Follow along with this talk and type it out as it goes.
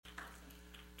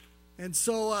And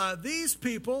so these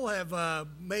people have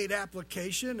made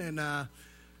application and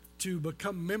to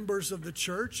become members of the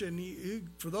church. And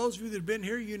for those of you that have been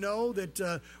here, you know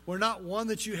that we're not one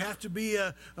that you have to be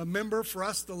a member for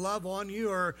us to love on you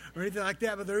or anything like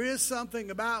that. But there is something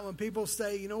about when people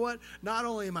say, you know what, not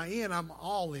only am I in, I'm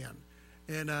all in.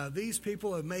 And these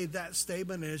people have made that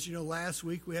statement. And as you know, last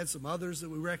week we had some others that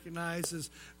we recognize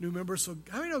as new members. So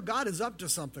how many know God is up to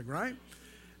something, right?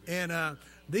 And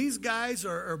these guys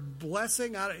are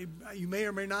blessing. You may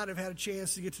or may not have had a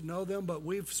chance to get to know them, but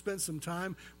we've spent some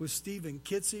time with Steve and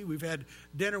Kitsy. We've had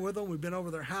dinner with them. We've been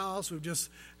over their house. We've just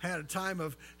had a time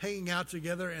of hanging out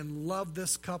together and loved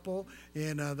this couple.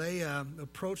 And they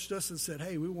approached us and said,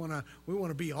 "Hey, we want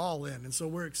to be all in." And so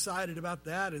we're excited about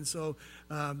that. And so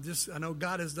I know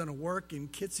God has done a work in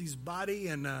Kitsy's body,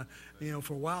 and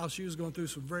for a while she was going through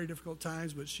some very difficult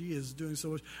times, but she is doing so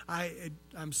much.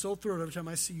 I'm so thrilled every time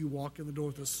I see you walk in the door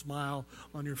with a smile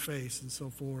on your face and so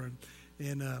forth.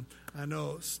 And I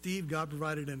know Steve, God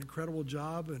provided an incredible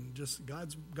job, and just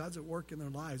God's at work in their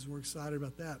lives. We're excited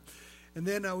about that. And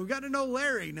then we've got to know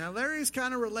Larry. Now, Larry's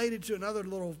kind of related to another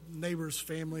little neighbor's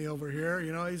family over here.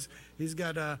 He's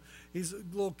a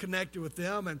little connected with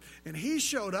them, and he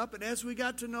showed up. And as we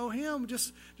got to know him,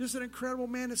 just an incredible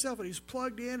man himself. And he's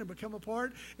plugged in and become a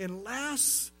part. And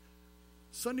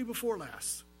Sunday before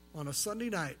last, on a Sunday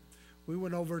night, we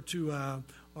went over to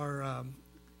our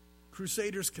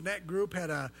Crusaders Connect group, had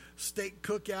a steak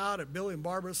cookout at Billy and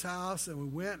Barbara's house, and we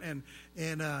went,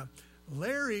 and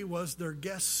Larry was their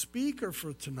guest speaker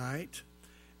for tonight.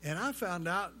 And I found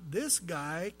out this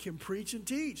guy can preach and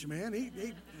teach, man.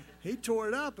 He tore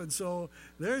it up. And so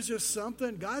there's just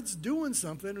something, God's doing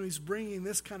something, and he's bringing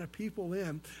this kind of people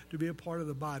in to be a part of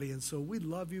the body. And so we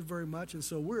love you very much. And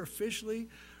so we're officially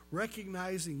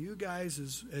recognizing you guys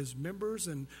as members,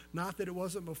 and not that it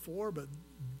wasn't before, but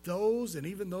those, and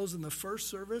even those in the first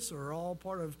service, are all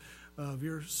part of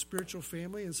your spiritual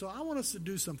family. And so I want us to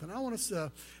do something. I want us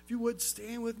to, if you would,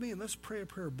 stand with me and let's pray a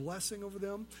prayer of blessing over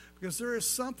them, because there is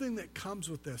something that comes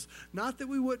with this. Not that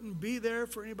we wouldn't be there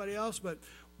for anybody else, but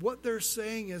what they're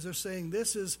saying is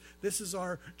this is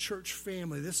our church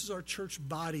family. This is our church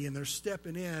body, and they're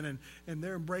stepping in and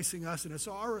they're embracing us, and it's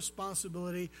our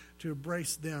responsibility to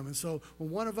embrace them. And so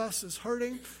when one of us is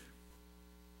hurting,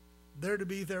 they're to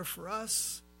be there for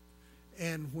us.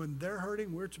 And when they're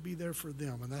hurting, we're to be there for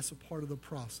them. And that's a part of the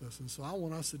process. And so I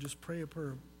want us to just pray a prayer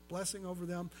of blessing over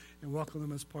them and welcome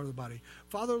them as part of the body.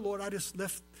 Father, Lord, I just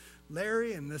lift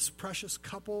Larry and this precious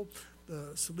couple,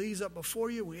 the Salese, up before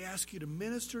you. We ask you to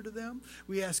minister to them.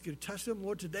 We ask you to touch them.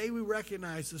 Lord, today we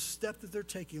recognize the step that they're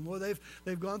taking. Lord,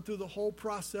 they've gone through the whole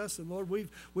process. And Lord,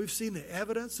 we've seen the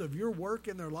evidence of your work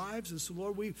in their lives. And so,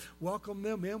 Lord, we welcome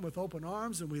them in with open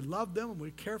arms, and we love them and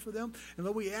we care for them. And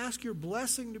Lord, we ask your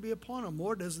blessing to be upon them.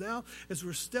 Lord, as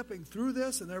we're stepping through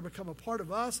this and they're become a part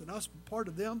of us and us part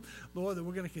of them, Lord, that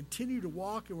we're going to continue to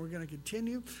walk and we're going to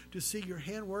continue to see your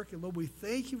handwork. And Lord, we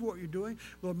thank you for what you're doing.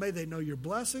 Lord, may they know your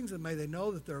blessings, and may they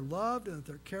know that they're loved and that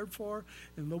they're cared for.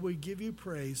 And Lord, we give you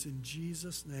praise in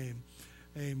Jesus' name.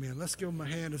 Amen. Let's give them a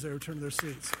hand as they return to their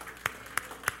seats.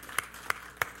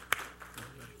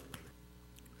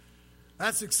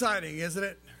 That's exciting, isn't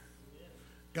it?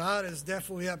 God is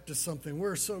definitely up to something.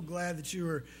 We're so glad that you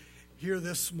are here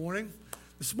this morning.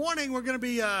 This morning we're going to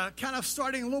be kind of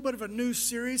starting a little bit of a new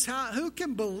series. Who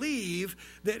can believe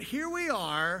that here we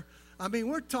are? I mean,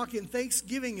 we're talking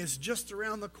Thanksgiving is just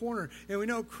around the corner, and we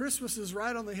know Christmas is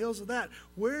right on the heels of that.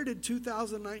 Where did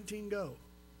 2019 go?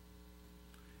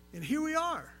 And here we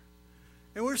are.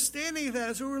 And we're standing at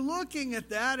that. So we're looking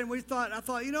at that, and I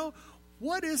thought,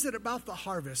 what is it about the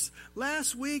harvest?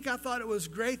 Last week, I thought it was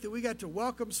great that we got to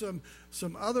welcome some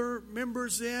other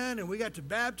members in, and we got to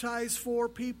baptize 4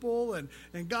 people, and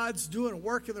God's doing a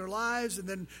work in their lives, and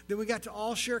then we got to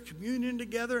all share communion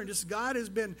together, and just God has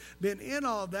been in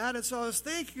all of that. And so I was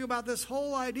thinking about this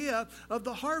whole idea of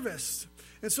the harvest.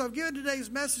 And so I've given today's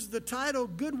message the title,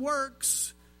 Good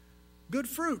Works, Good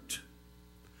Fruit.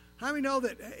 How many know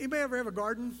that, anybody ever have a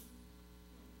garden?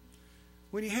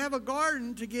 When you have a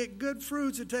garden, to get good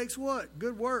fruits, it takes what?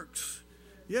 Good works.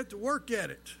 You have to work at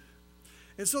it.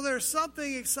 And so there's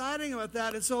something exciting about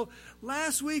that. And so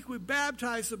last week we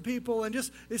baptized some people, and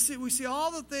we see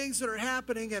all the things that are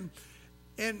happening.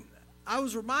 And I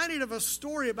was reminded of a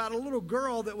story about a little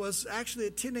girl that was actually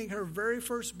attending her very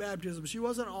first baptism. She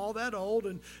wasn't all that old,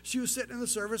 and she was sitting in the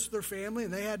service with her family,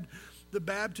 and they had the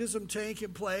baptism tank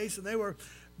in place, and they were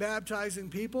baptizing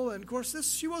people. And of course,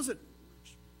 she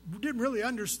didn't really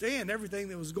understand everything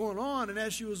that was going on. And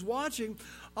as she was watching,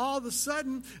 all of a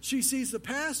sudden she sees the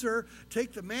pastor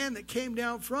take the man that came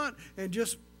down front and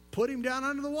just put him down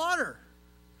under the water.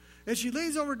 And she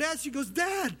leans over Dad. She goes,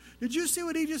 Dad, did you see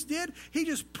what he just did? He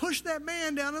just pushed that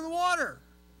man down in the water.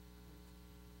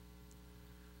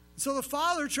 So the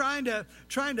father, trying to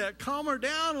calm her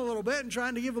down a little bit and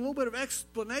trying to give a little bit of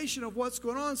explanation of what's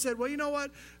going on, said, well, you know what?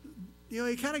 He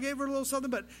kind of gave her a little something,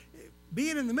 but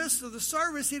being in the midst of the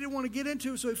service, he didn't want to get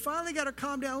into it. So he finally got her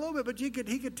calmed down a little bit, but he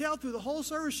could tell through the whole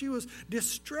service she was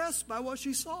distressed by what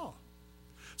she saw.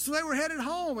 So they were headed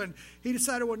home, and he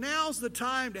decided, well, now's the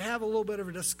time to have a little bit of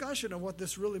a discussion of what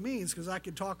this really means, because I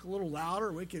can talk a little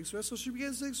louder, we can express. So she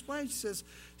begins to explain. She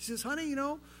says, honey,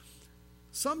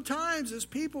 sometimes as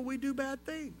people we do bad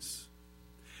things.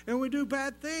 And when we do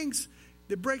bad things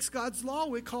that breaks God's law,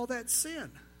 we call that sin.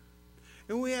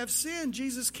 And when we have sin,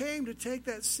 Jesus came to take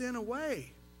that sin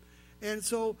away. And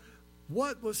so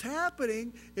what was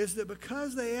happening is that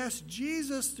because they asked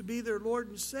Jesus to be their Lord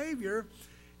and Savior,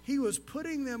 he was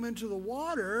putting them into the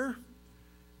water.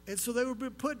 And so they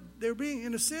were being,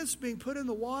 in a sense, being put in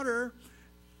the water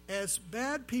as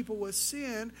bad people with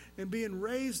sin and being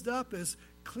raised up as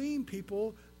clean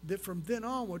people that from then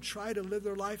on would try to live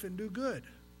their life and do good.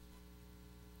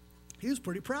 He was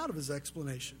pretty proud of his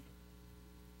explanation.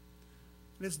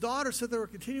 And his daughter sat there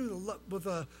continuing with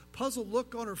a puzzled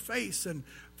look on her face. And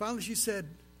finally she said,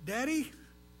 Daddy,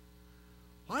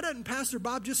 why doesn't Pastor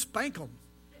Bob just spank them?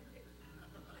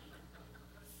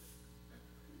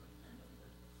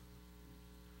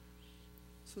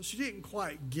 So she didn't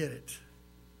quite get it.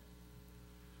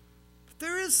 But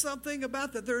there is something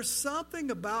about that. There's something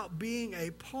about being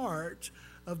a part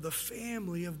of the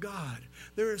family of God.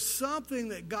 There is something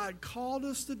that God called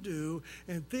us to do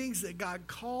and things that God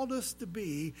called us to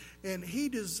be, and he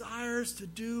desires to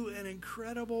do an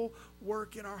incredible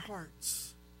work in our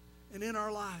hearts and in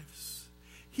our lives.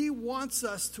 He wants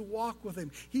us to walk with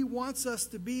him. He wants us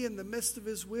to be in the midst of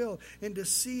his will and to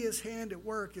see his hand at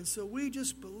work. And so we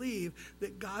just believe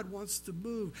that God wants to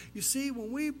move. You see,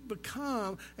 when we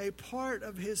become a part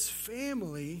of his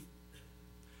family,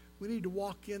 we need to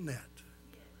walk in that.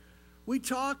 We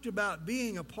talked about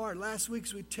being a part. Last week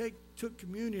we took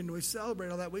communion. We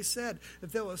celebrated all that. We said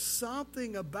that there was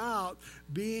something about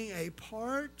being a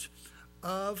part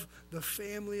of the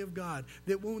family of God.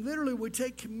 That when literally we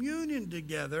take communion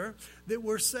together, that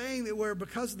we're saying that we're,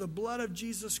 because of the blood of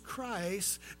Jesus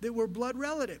Christ, that we're blood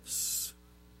relatives.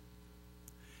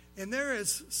 And there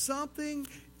is something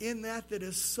in that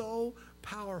is so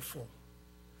powerful.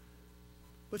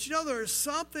 But there is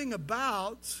something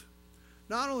about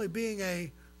not only being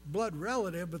a blood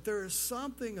relative, but there is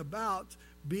something about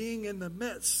being in the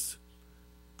midst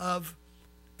of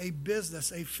a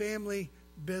business, a family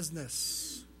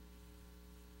business.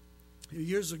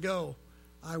 Years ago,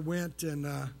 I went and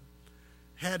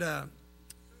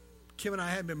Kim and I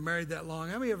hadn't been married that long.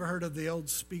 How many ever heard of the old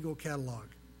Spiegel catalog?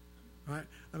 Right?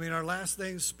 I mean, our last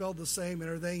name's spelled the same and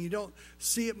everything. You don't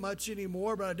see it much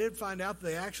anymore, but I did find out that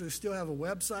they actually still have a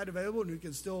website available, and you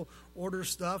can still order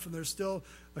stuff, and there's still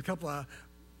a couple of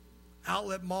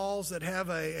outlet malls that have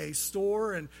a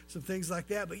store and some things like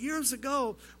that. But years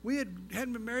ago, we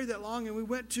hadn't been married that long, and we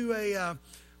went to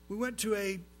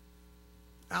a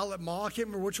outlet mall. I can't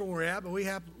remember which one we were at, but we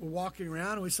were walking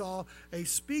around, and we saw a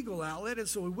Spiegel outlet, and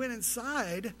so we went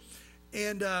inside,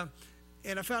 and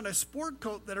I found a sport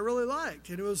coat that I really liked,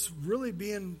 and it was really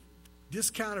being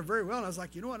discounted very well. And I was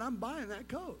like, you know what, I'm buying that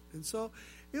coat. And so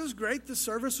it was great. The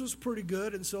service was pretty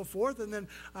good and so forth. And then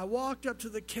I walked up to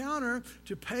the counter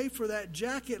to pay for that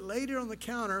jacket, laid it on the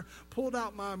counter, pulled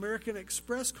out my American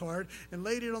Express card, and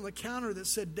laid it on the counter that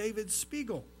said David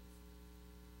Spiegel.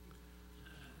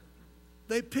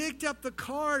 They picked up the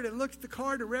card and looked at the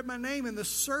card and read my name, and the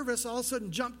service all of a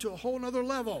sudden jumped to a whole other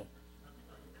level.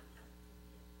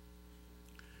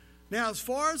 Now, as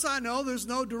far as I know, there's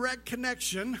no direct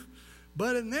connection,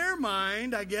 but in their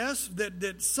mind, I guess,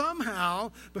 that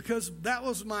somehow, because that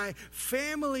was my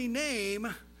family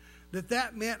name,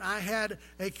 that meant I had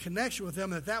a connection with them,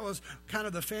 that was kind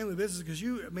of the family business. Because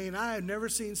I have never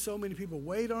seen so many people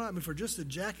wait on it. For just a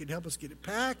jacket, help us get it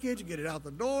packaged, get it out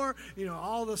the door,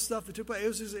 all the stuff that took place. It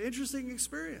was just an interesting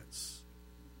experience.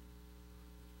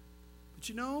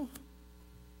 But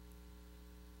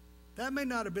that may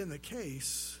not have been the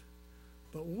case.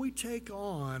 But when we take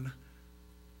on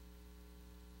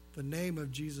the name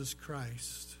of Jesus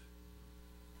Christ,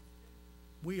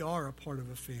 we are a part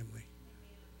of a family.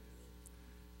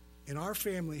 And our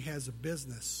family has a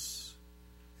business,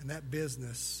 and that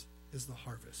business is the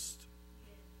harvest.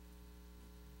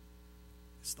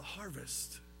 It's the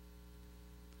harvest.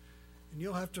 And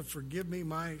you'll have to forgive me,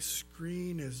 my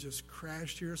screen has just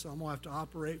crashed here, so I'm going to have to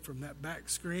operate from that back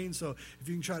screen. So if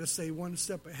you can try to stay one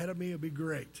step ahead of me, it'll be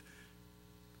great.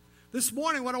 This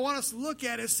morning, what I want us to look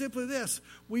at is simply this.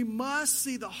 We must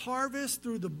see the harvest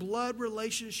through the blood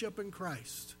relationship in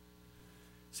Christ.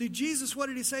 See, Jesus, what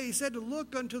did he say? He said to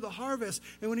look unto the harvest.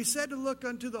 And when he said to look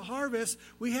unto the harvest,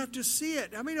 we have to see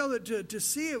it. How many know that to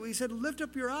see it, he said, lift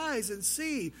up your eyes and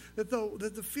see that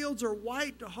the fields are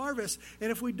white to harvest. And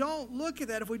if we don't look at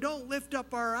that, if we don't lift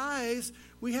up our eyes,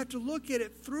 we have to look at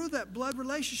it through that blood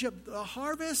relationship. The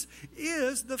harvest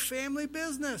is the family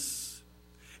business.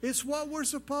 It's what we're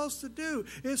supposed to do.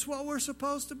 It's what we're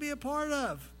supposed to be a part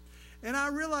of. And I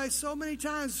realize so many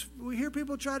times we hear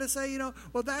people try to say,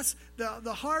 well, that's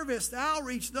the harvest,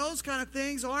 outreach, those kind of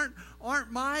things aren't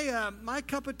my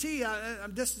cup of tea.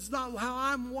 This is not how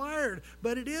I'm wired.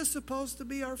 But it is supposed to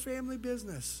be our family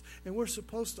business. And we're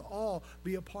supposed to all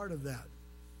be a part of that.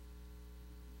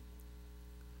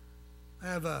 I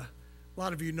have a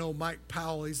lot of you know Mike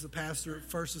Powell. He's the pastor at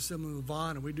First Assembly of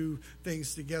Levon, and we do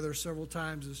things together several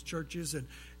times as churches.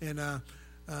 And a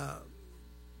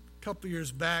couple of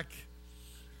years back,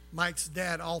 Mike's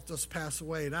dad, Altus, passed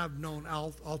away, and I've known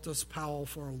Altus Powell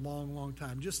for a long, long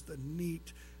time. Just a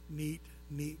neat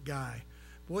guy.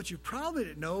 But what you probably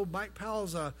didn't know, Mike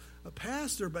Powell's a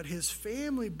pastor, but his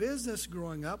family business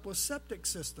growing up was septic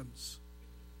systems.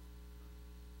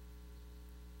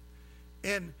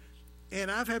 And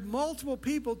I've had multiple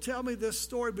people tell me this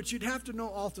story, but you'd have to know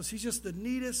Altus. He's just the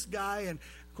neatest guy, and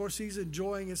of course he's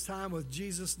enjoying his time with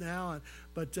Jesus now.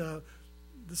 But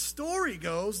the story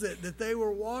goes that they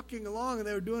were walking along and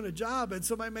they were doing a job, and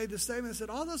somebody made the statement and said,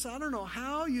 Altus, I don't know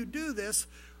how you do this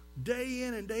day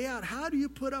in and day out. How do you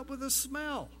put up with the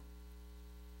smell?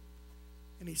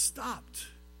 And he stopped.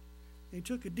 And he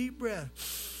took a deep breath.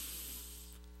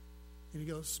 And he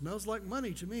goes, smells like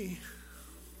money to me.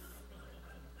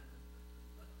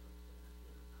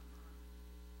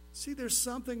 See, there's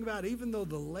something about, even though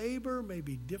the labor may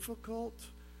be difficult,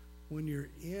 when you're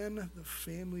in the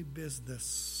family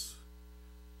business,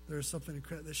 there's something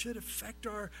incredible that should affect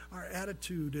our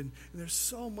attitude. And there's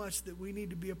so much that we need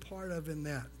to be a part of in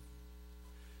that.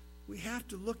 We have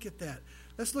to look at that.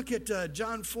 Let's look at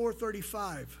John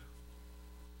 4:35.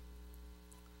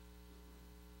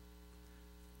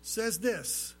 Says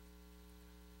this,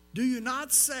 do you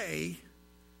not say,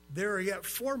 there are yet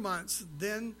 4 months,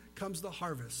 then comes the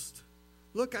harvest?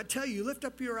 Look, I tell you, lift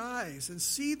up your eyes and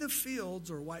see the fields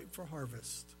are white for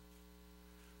harvest.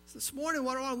 So this morning,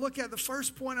 what I want to look at, the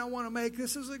first point I want to make,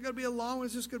 this isn't going to be a long one,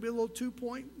 it's just going to be a little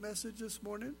 2-point message this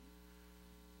morning.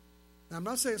 Now, I'm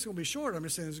not saying it's going to be short, I'm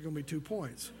just saying it's going to be 2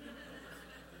 points.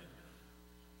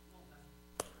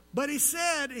 But he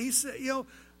said,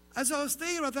 as I was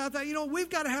thinking about that, I thought, we've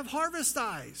got to have harvest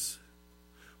eyes.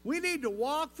 We need to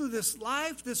walk through this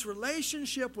life, this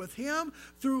relationship with Him,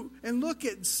 and look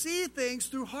at and see things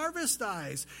through harvest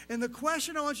eyes. And the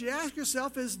question I want you to ask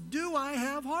yourself is, do I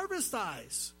have harvest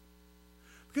eyes?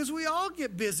 Because we all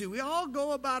get busy. We all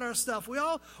go about our stuff. We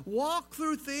all walk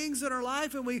through things in our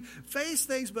life and we face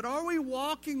things, but are we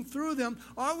walking through them?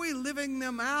 Are we living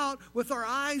them out with our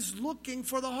eyes looking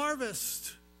for the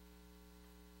harvest?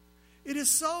 It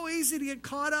is so easy to get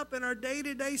caught up in our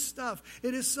day-to-day stuff.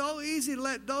 It is so easy to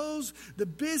let the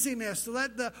busyness, to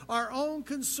let our own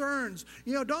concerns.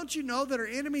 Don't you know that our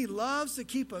enemy loves to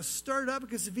keep us stirred up?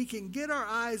 Because if he can get our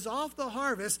eyes off the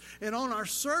harvest and on our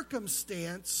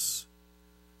circumstance,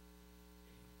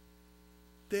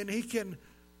 then he can,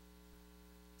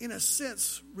 in a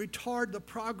sense, retard the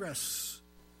progress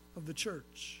of the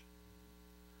church.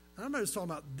 And I'm not just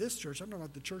talking about this church. I'm talking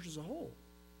about the church as a whole.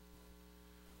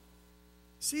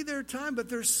 See, there are times, but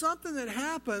there's something that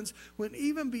happens when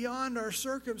even beyond our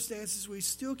circumstances, we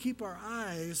still keep our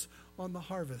eyes on the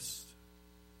harvest.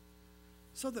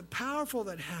 Something powerful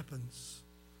that happens.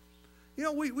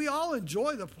 We all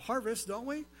enjoy the harvest, don't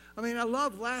we? I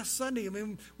love last Sunday.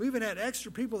 We even had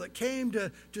extra people that came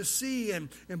to see, and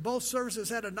both services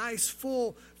had a nice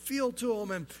full feel to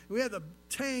them. And we had the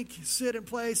tank sit in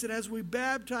place, and as we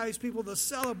baptized people, the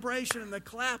celebration and the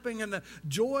clapping and the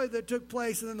joy that took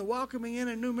place, and then the welcoming in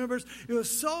of new members, it was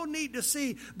so neat to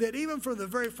see that even from the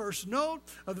very first note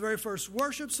of the very first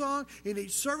worship song in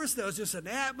each service, there was just an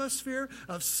atmosphere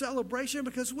of celebration,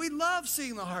 because we love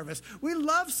seeing the harvest. We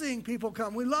love seeing people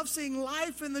come. We love seeing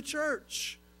life in the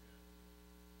church.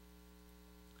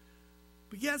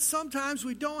 But yet sometimes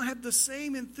we don't have the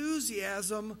same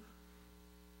enthusiasm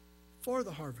for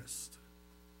the harvest.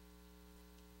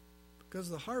 Because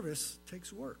the harvest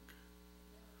takes work.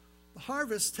 The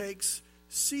harvest takes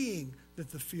seeing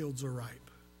that the fields are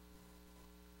ripe.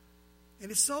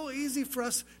 And it's so easy for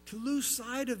us to lose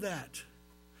sight of that.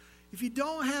 If you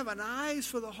don't have an eyes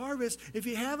for the harvest, if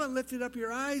you haven't lifted up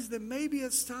your eyes, then maybe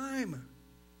it's time.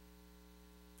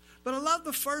 But I love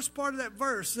the first part of that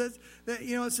verse that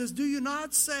it says, do you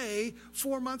not say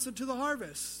 4 months into the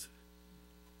harvest?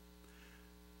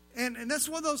 And that's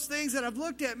one of those things that I've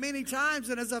looked at many times.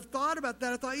 And as I've thought about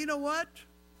that, I thought, you know what?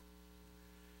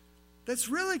 That's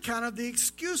really kind of the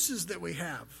excuses that we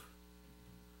have.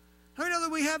 How many know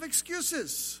that we have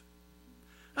excuses?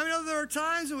 How many know there are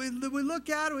times that we look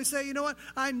out and we say, you know what?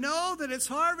 I know that it's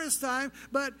harvest time,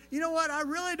 but you know what? I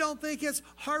really don't think it's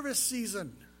harvest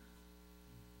season.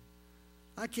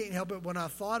 I can't help it. When I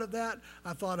thought of that,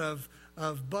 I thought of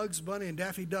Bugs Bunny and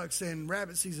Daffy Duck saying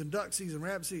rabbit season, duck season,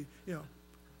 rabbit season,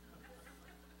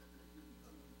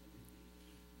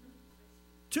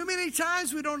 Too many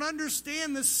times we don't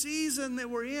understand the season that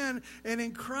we're in, and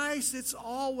in Christ it's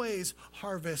always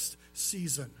harvest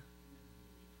season.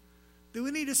 Do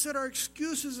we need to set our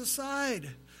excuses aside?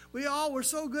 We're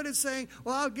so good at saying,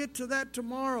 well, I'll get to that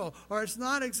tomorrow, or it's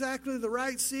not exactly the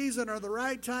right season or the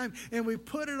right time, and we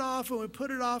put it off and we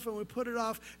put it off and we put it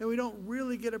off, and we don't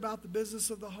really get about the business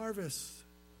of the harvest.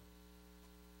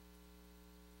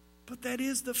 But that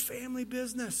is the family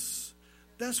business.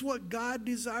 That's what God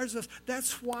desires us.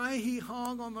 That's why he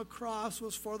hung on the cross,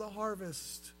 was for the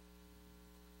harvest.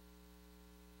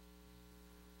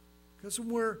 Because when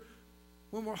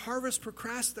we're harvest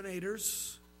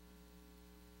procrastinators,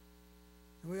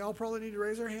 and we all probably need to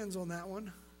raise our hands on that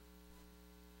one,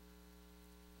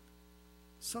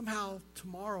 somehow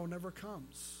tomorrow never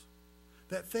comes.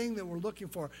 That thing that we're looking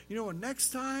for.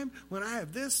 Next time when I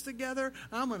have this together,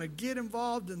 I'm going to get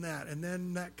involved in that. And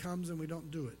then that comes and we don't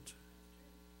do it.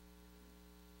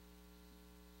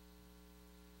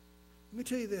 Let me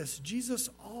tell you this. Jesus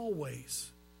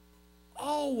always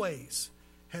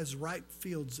has ripe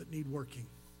fields that need working.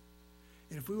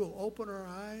 And if we will open our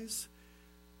eyes,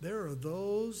 there are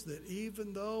those that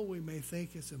even though we may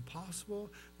think it's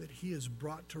impossible, that he has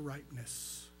brought to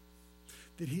ripeness.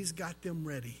 That he's got them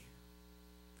ready.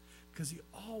 Because he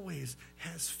always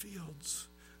has fields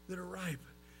that are ripe.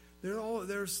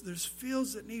 There's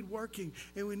fields that need working,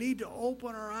 and we need to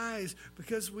open our eyes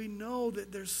because we know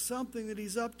that there's something that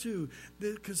he's up to.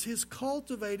 Because his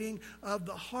cultivating of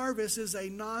the harvest is a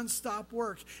nonstop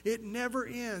work. It never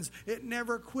ends. It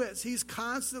never quits. He's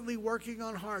constantly working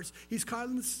on hearts. He's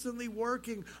constantly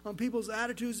working on people's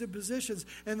attitudes and positions.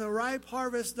 And the ripe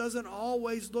harvest doesn't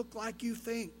always look like you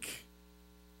think.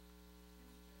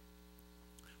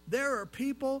 There are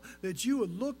people that you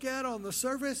would look at on the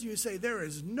surface and you say, there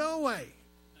is no way.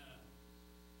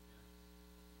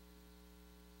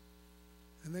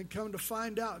 And then come to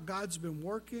find out God's been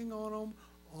working on them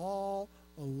all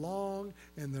along,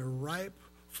 and they're ripe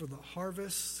for the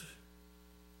harvest.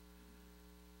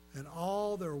 And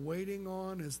all they're waiting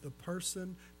on is the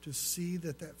person to see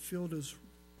that field is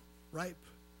ripe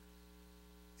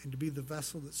and to be the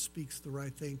vessel that speaks the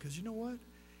right thing. Because you know what?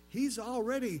 He's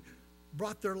already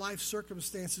brought their life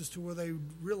circumstances to where they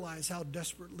realize how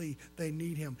desperately they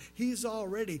need him. He's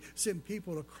already sent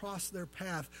people to cross their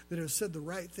path that have said the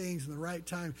right things in the right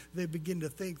time. They begin to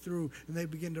think through and they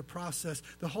begin to process.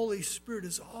 The Holy Spirit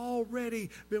has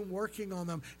already been working on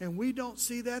them. And we don't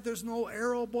see that. There's no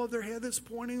arrow above their head that's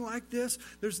pointing like this.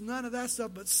 There's none of that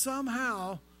stuff. But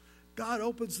somehow God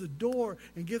opens the door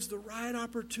and gives the right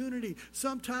opportunity.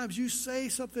 Sometimes you say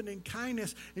something in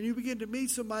kindness and you begin to meet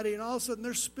somebody and all of a sudden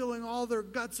they're spilling all their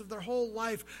guts of their whole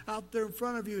life out there in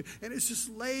front of you. And it's just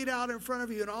laid out in front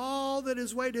of you. And all that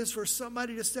is waiting is for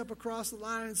somebody to step across the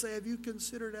line and say, have you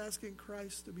considered asking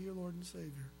Christ to be your Lord and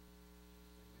Savior?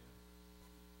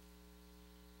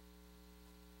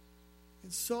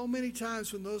 And so many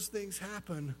times when those things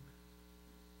happen,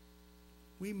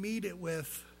 we meet it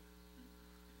with,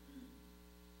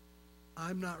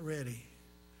 I'm not ready.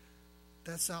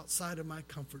 That's outside of my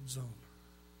comfort zone.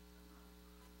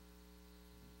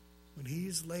 When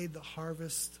he's laid the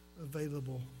harvest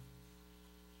available,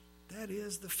 that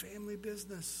is the family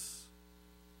business.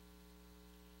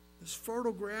 This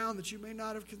fertile ground that you may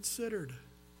not have considered.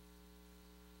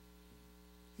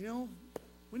 You know,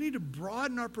 we need to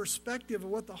broaden our perspective of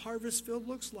what the harvest field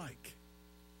looks like.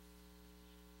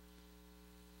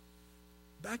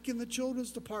 Back in the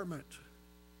children's department,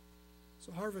 it's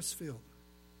a harvest field.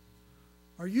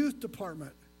 Our youth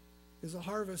department is a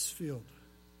harvest field.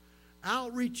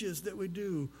 Outreaches that we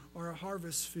do are a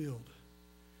harvest field.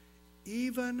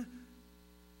 Even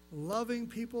loving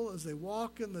people as they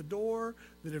walk in the door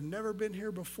that have never been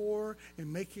here before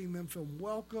and making them feel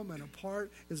welcome and a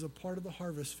part is a part of the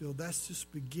harvest field. That's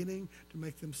just beginning to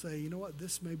make them say, you know what,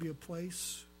 this may be a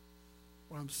place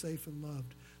where I'm safe and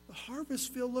loved. The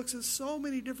harvest field looks in so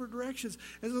many different directions.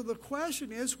 And so the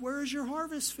question is, where is your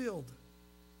harvest field?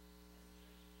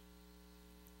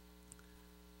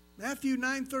 Matthew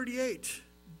 9:38,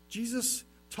 Jesus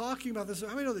talking about this. How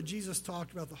many know that Jesus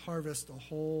talked about the harvest a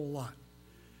whole lot?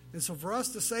 And so for us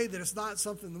to say that it's not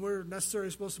something that we're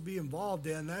necessarily supposed to be involved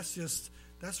in,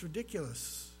 that's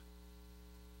ridiculous.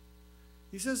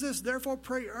 He says this, therefore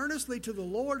pray earnestly to the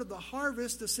Lord of the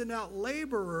harvest to send out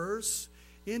laborers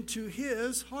into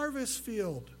his harvest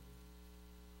field.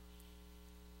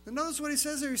 And notice what he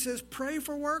says there. He says, pray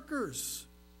for workers.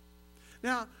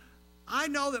 Now, I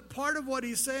know that part of what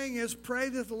he's saying is pray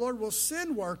that the Lord will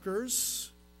send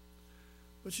workers.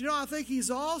 But I think he's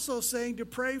also saying to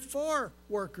pray for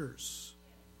workers.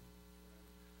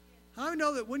 How do you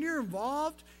know that when you're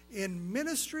involved in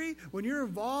ministry, when you're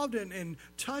involved in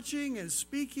touching and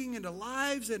speaking into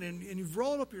lives and you've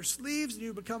rolled up your sleeves and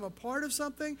you become a part of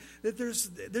something, that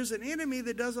there's an enemy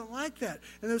that doesn't like that.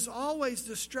 And there's always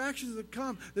distractions that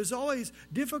come. There's always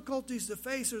difficulties to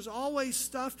face. There's always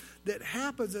stuff that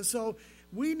happens. And so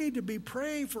we need to be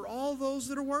praying for all those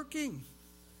that are working.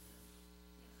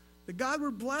 That God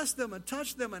would bless them and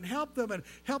touch them and help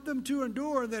them to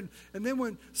endure. And then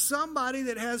when somebody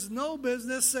that has no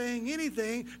business saying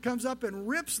anything comes up and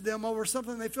rips them over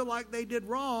something they feel like they did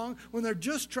wrong when they're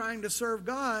just trying to serve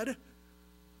God,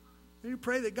 you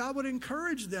pray that God would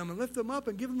encourage them and lift them up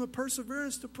and give them the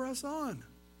perseverance to press on.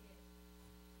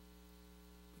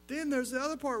 But then there's the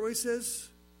other part where he says,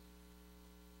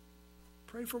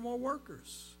 pray for more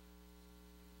workers.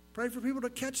 Pray for people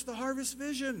to catch the harvest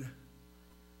vision.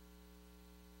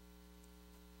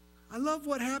 I love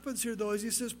what happens here, though, is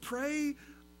he says, pray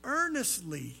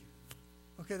earnestly.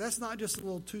 Okay, that's not just a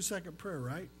little 2-second prayer,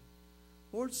 right?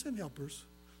 Lord, send helpers.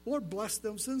 Lord, bless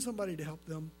them. Send somebody to help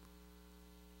them.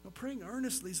 No, praying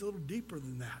earnestly is a little deeper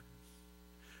than that.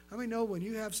 How many know when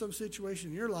you have some situation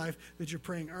in your life that you're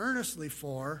praying earnestly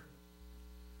for,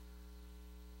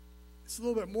 it's a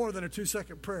little bit more than a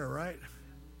 2-second prayer, right?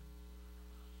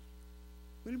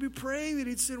 We need to be praying that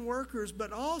he'd send workers,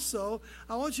 but also,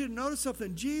 I want you to notice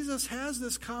something. Jesus has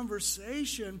this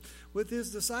conversation with his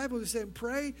disciples. He's saying,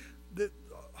 pray that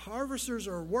harvesters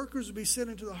or workers would be sent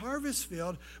into the harvest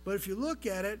field. But if you look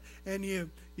at it, and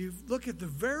you look at the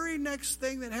very next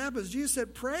thing that happens, Jesus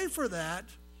said, pray for that.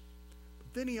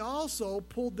 But then he also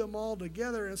pulled them all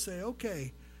together and say,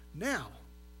 okay, now,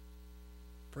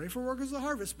 pray for workers of the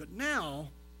harvest, but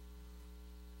now,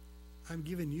 I'm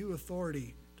giving you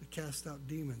authority to cast out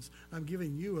demons. I'm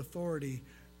giving you authority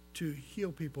to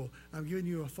heal people. I'm giving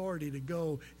you authority to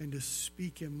go and to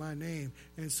speak in my name.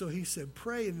 And so he said,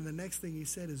 pray, and then the next thing he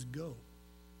said is go.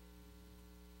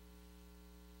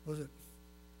 What was it?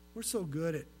 We're so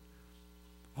good at,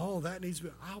 that needs to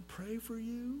be, I'll pray for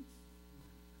you.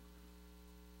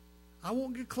 I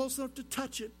won't get close enough to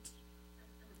touch it,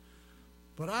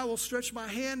 but I will stretch my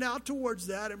hand out towards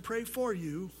that and pray for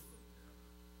you.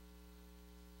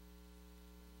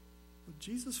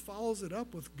 Jesus follows it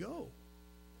up with go.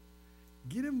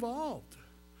 Get involved.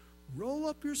 Roll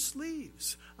up your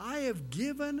sleeves. I have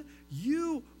given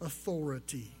you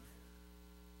authority.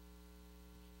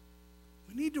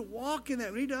 We need to walk in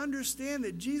that. We need to understand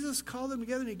that Jesus called them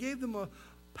together and he gave them a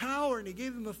power and he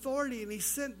gave them authority and he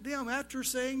sent them after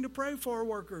saying to pray for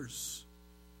workers.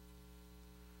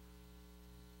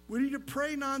 We need to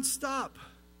pray nonstop.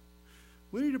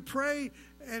 We need to pray,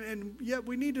 and yet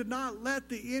we need to not let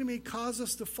the enemy cause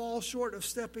us to fall short of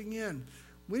stepping in.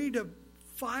 We need to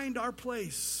find our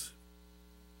place.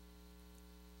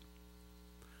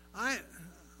 I'm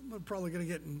probably going to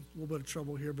get in a little bit of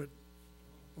trouble here, but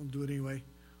I'll do it anyway.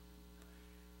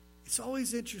 It's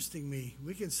always interesting me.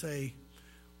 We can say,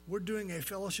 we're doing a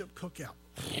fellowship cookout.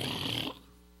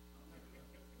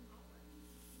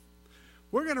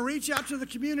 We're going to reach out to the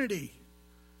community.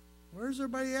 Where's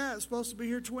everybody at? It's supposed to be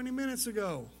here 20 minutes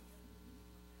ago.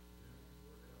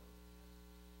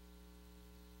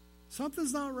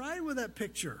 Something's not right with that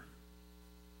picture.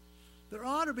 There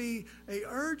ought to be an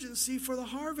urgency for the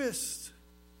harvest.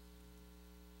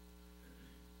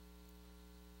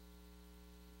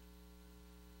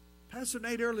 Pastor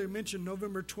Nate earlier mentioned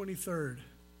November 23rd.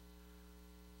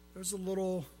 There's a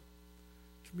little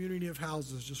community of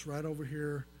houses just right over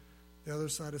here, the other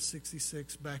side of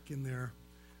 66, back in there,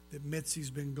 that Mitzi's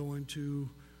been going to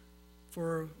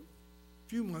for a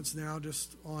few months now,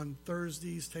 just on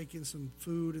Thursdays, taking some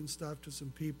food and stuff to some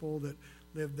people that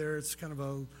live there. It's kind of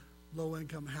a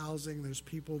low-income housing. There's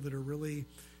people that are really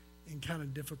in kind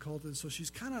of difficulty. And so she's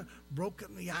kind of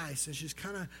broken the ice, and she's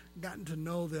kind of gotten to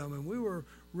know them. And we were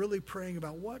really praying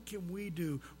about what can we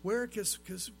do? Where,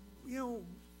 because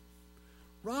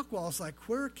Rockwall's like,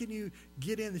 where can you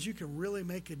get in that you can really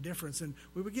make a difference? And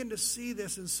we begin to see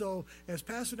this. And so as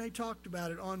Pastor Nate talked about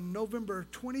it, on November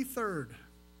 23rd,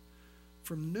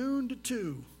 from noon to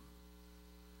 2,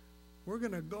 We're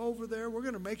going to go over there. We're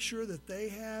going to make sure that they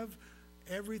have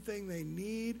everything they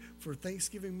need for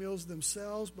Thanksgiving meals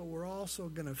themselves, but we're also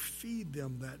going to feed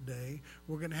them that day.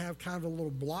 We're going to have kind of a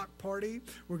little block party.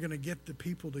 We're going to get the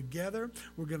people together.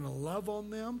 We're going to love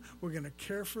on them. We're going to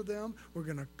care for them. We're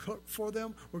going to cook for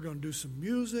them. We're going to do some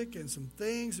music and some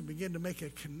things and begin to make a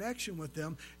connection with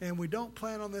them. And we don't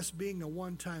plan on this being a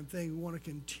one-time thing. We want to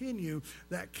continue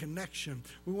that connection.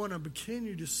 We want to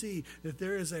continue to see that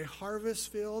there is a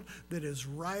harvest field that is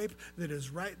ripe, that is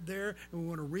right there, and we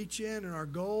want to reach in. And our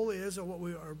goal is, or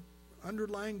our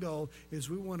underlying goal is,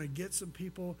 we want to get some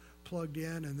people plugged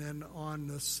in, and then on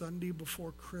the Sunday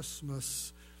before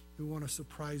Christmas, we want to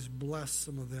surprise bless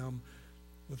some of them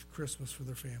with Christmas for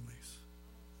their families.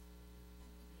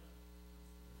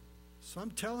 So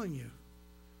I'm telling you,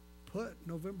 put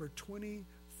November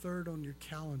 23rd on your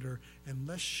calendar, and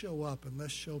let's show up and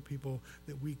let's show people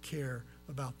that we care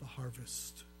about the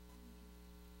harvest.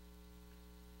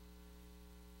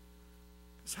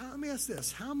 Let me ask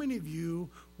this. How many of you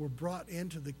were brought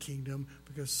into the kingdom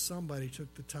because somebody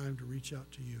took the time to reach out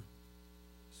to you?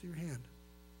 See your hand.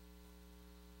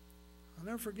 I'll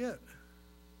never forget.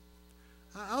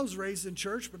 I was raised in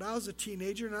church, but I was a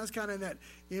teenager, and I was kind of in that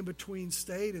in-between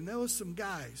state, and there was some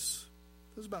guys.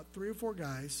 There was about 3 or 4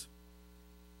 guys.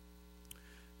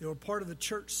 They were part of the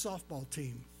church softball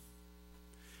team.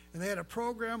 And they had a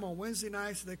program on Wednesday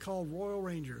nights that they called Royal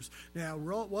Rangers. Now,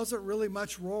 it wasn't really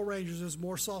much Royal Rangers. It was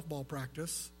more softball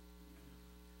practice.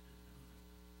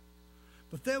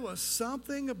 But there was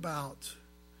something about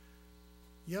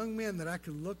young men that I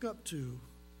could look up to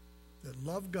that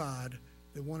loved God,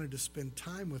 that wanted to spend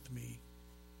time with me.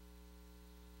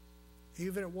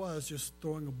 Even it was just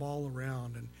throwing a ball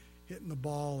around and hitting the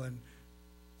ball and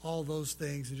all those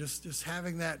things, and just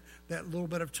having that little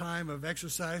bit of time of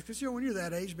exercise. Because, when you're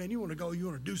that age, man, you want to go, you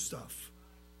want to do stuff.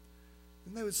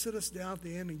 And they would sit us down at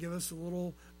the end and give us a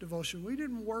little devotion. We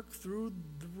didn't work through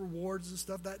the rewards and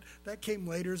stuff. That came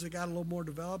later as it got a little more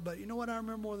developed. But you know what I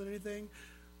remember more than anything?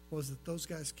 Was that those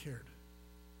guys cared.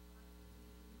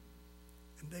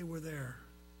 And they were there.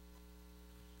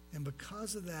 And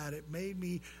because of that,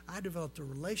 I developed a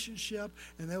relationship,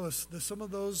 and some of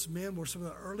those men were some of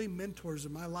the early mentors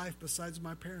in my life besides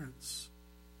my parents.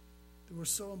 They were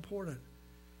so important.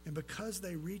 And because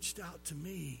they reached out to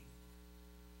me,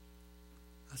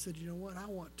 I said, you know what? I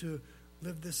want to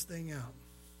live this thing out.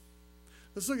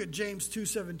 Let's look at James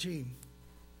 2:17.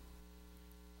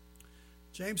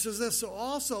 James says this, so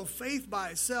also faith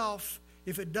by itself,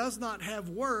 if it does not have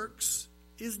works,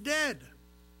 is dead.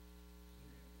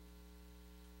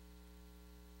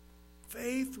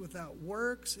 Faith without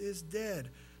works is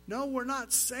dead. No, we're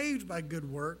not saved by good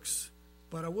works,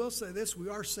 but I will say this, we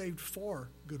are saved for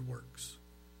good works.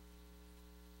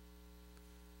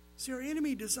 See, our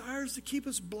enemy desires to keep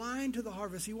us blind to the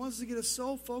harvest. He wants to get us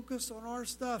so focused on our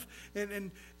stuff.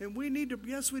 And we need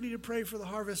to pray for the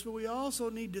harvest, but we also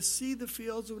need to see the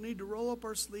fields. We need to roll up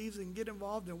our sleeves and get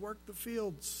involved and work the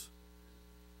fields.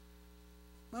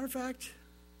 Matter of fact,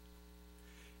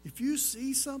 if you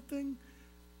see something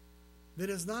that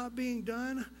is not being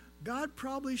done, God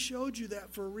probably showed you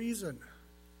that for a reason.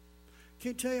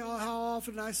 Can't tell you how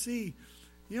often I see,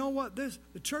 you know what, the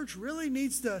church really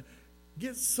needs to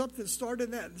get something started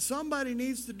in that. Somebody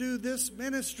needs to do this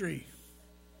ministry.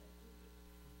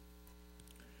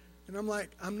 And I'm like,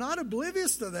 I'm not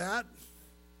oblivious to that,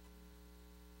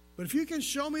 but if you can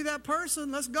show me that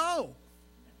person, let's go.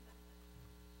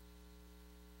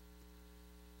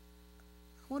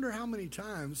 I wonder how many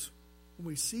times when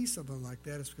we see something like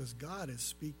that, it's because God is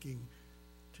speaking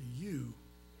to you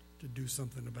to do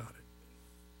something about it.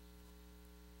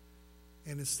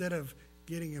 And instead of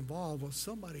getting involved, well,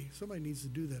 somebody needs to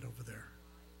do that over there.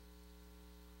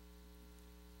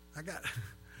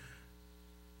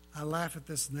 I laugh at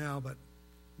this now, but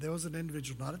there was an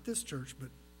individual, not at this church, but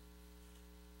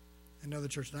another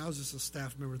church, and I was just a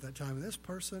staff member at that time, and this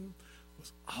person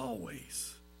was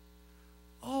always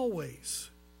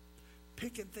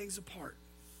picking things apart.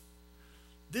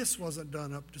 This wasn't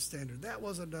done up to standard. That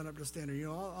wasn't done up to standard.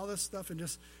 All this stuff, and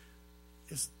just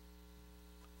it's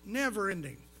never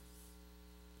ending.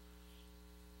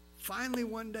 Finally,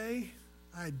 one day,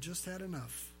 I had just had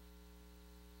enough.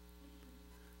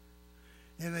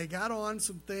 And they got on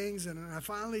some things, and I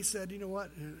finally said, you know what?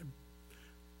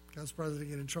 I was probably going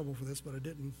to get in trouble for this, but I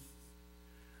didn't.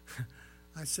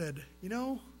 I said, let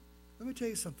me tell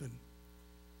you something.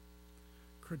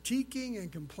 Critiquing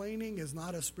and complaining is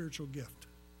not a spiritual gift.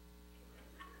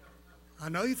 I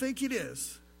know you think it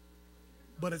is,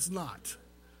 but it's not.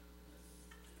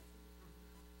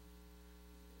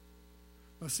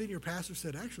 My senior pastor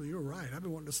said, actually, you're right. I've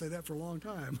been wanting to say that for a long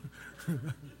time.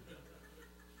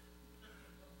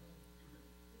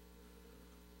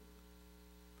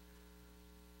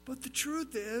 But the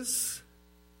truth is,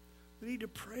 we need to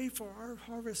pray for our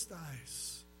harvest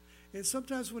eyes. And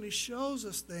sometimes when he shows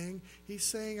us things, he's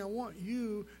saying, I want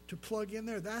you to plug in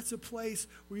there. That's a place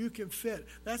where you can fit.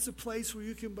 That's a place where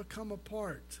you can become a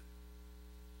part.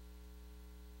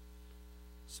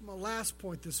 So my last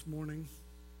point this morning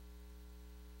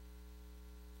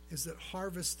is that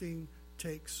harvesting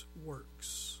takes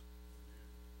works.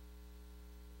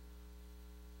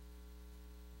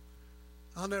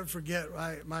 I'll never forget,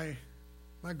 my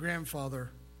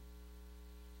grandfather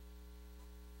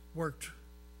worked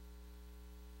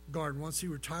garden. Once he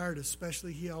retired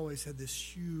especially, he always had this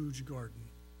huge garden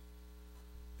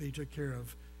that he took care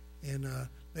of. And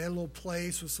they had a little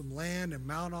place with some land in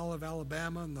Mount Olive,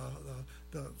 Alabama, and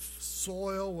the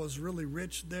soil was really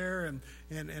rich there.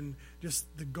 And just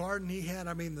the garden he had,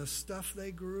 I mean, the stuff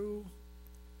they grew,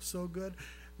 so good.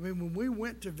 I mean, when we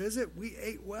went to visit, we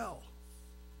ate well.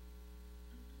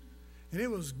 And it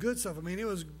was good stuff. I mean, it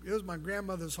was my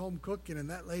grandmother's home cooking, and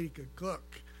that lady could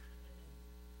cook.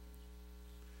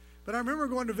 But I remember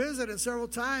going to visit, and several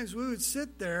times we would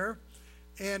sit there,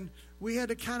 and we had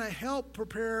to kind of help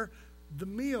prepare the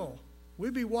meal.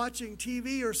 We'd be watching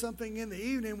TV or something in the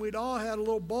evening. We'd all had a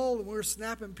little bowl, and we were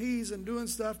snapping peas and doing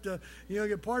stuff to,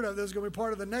 get part of it. That was going to be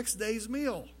part of the next day's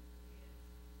meal.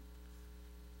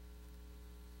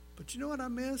 But you know what I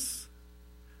miss?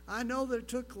 I know that it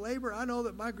took labor. I know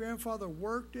that my grandfather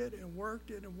worked it and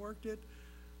worked it and worked it.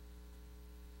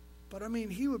 But, I mean,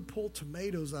 he would pull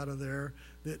tomatoes out of there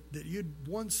that you'd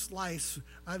one slice.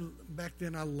 Back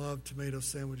then, I loved tomato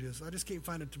sandwiches. I just can't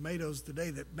find the tomatoes today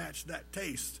that match that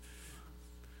taste.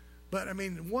 But, I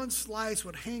mean, one slice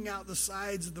would hang out the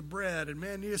sides of the bread. And,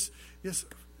 man, just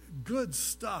good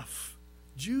stuff.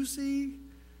 Juicy.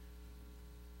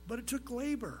 But it took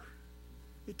labor.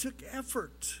 It took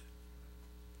effort.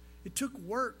 It took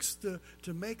works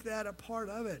to make that a part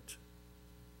of it.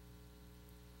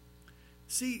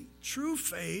 See, true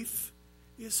faith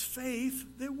is faith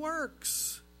that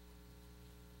works.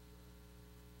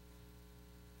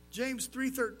 James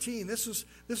 3:13. This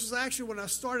was actually when I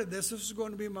started this. This was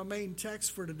going to be my main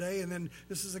text for today, and then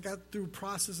as I got through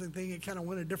processing thing, it kind of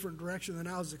went a different direction than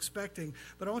I was expecting.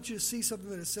 But I want you to see something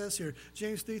that it says here.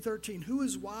 James 3:13. Who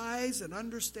is wise and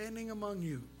understanding among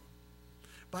you?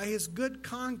 By his good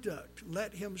conduct,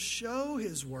 let him show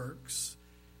his works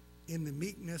in the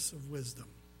meekness of wisdom.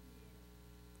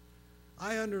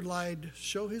 I underlined,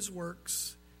 show his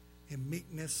works in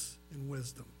meekness and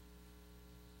wisdom.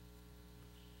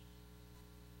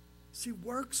 See,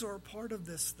 works are a part of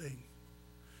this thing.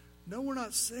 No, we're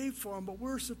not saved for them, but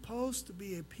we're supposed to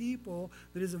be a people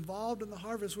that is involved in the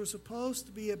harvest. We're supposed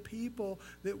to be a people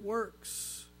that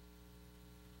works.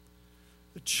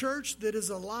 The church that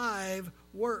is alive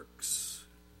works.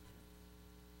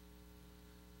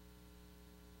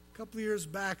 A couple of years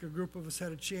back, a group of us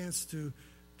had a chance to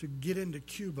get into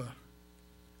Cuba,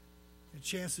 a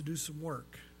chance to do some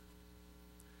work.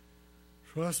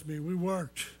 Trust me, we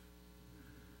worked.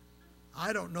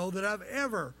 I don't know that I've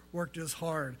ever worked as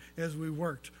hard as we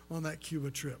worked on that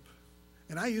Cuba trip.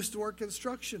 And I used to work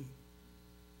construction.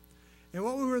 And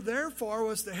what we were there for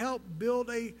was to help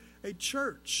build a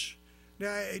church.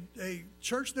 Now, a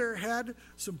church there had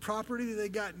some property that they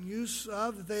got in use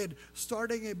of, that they had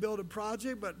starting a building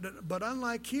project, but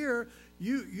unlike here,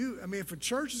 I mean, if a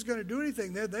church is going to do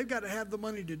anything there, they've got to have the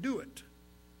money to do it.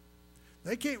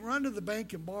 They can't run to the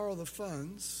bank and borrow the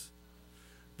funds.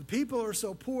 The people are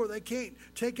so poor, they can't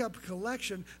take up a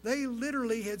collection. They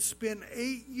literally had spent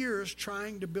 8 years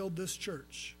trying to build this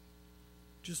church,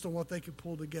 just on what they could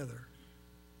pull together.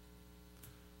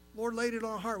 Lord laid it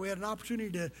on our heart. We had an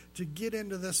opportunity to get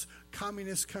into this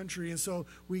communist country. And so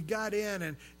we got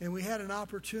in and we had an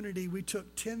opportunity. We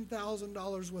took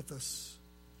 $10,000 with us.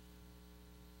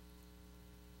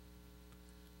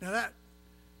 Now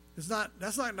that's not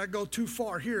going to go too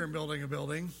far here in building a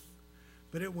building,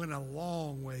 but it went a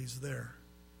long ways there.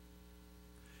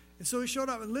 And so we showed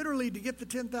up, and literally to get the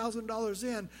 $10,000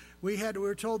 in, we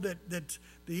were told that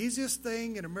the easiest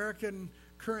thing in American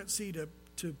currency to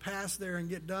pass there and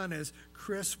get done is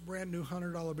crisp, brand new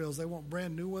 $100 bills. They want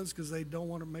brand new ones because they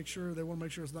want to make sure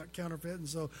it's not counterfeit. And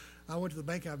so I went to the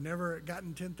bank. I've never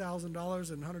gotten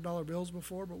 $10,000 in $100 bills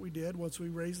before, but we did once we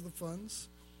raised the funds.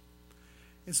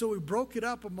 And so we broke it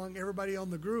up among everybody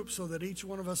on the group so that each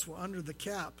one of us were under the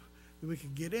cap that we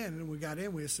could get in. And when we got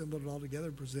in, we assembled it all together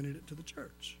and presented it to the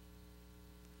church.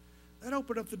 That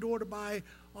opened up the door to buy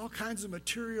all kinds of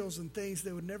materials and things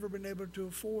they would never been able to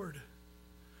afford.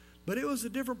 But it was a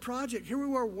different project. Here we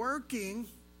were working,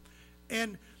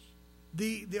 and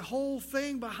the whole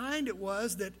thing behind it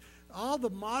was that all the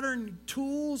modern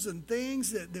tools and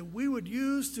things that we would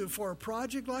use for a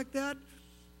project like that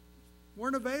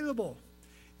weren't available.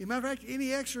 As a matter of fact,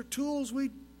 any extra tools we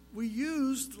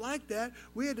used like that,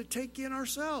 we had to take in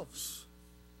ourselves.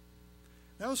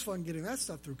 That was fun getting that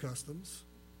stuff through customs.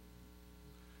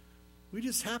 We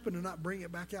just happened to not bring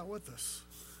it back out with us.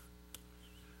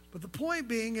 But the point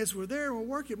being is we're there and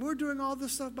we're working. We're doing all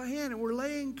this stuff by hand, and we're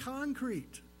laying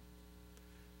concrete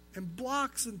and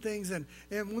blocks and things. And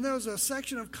when there was a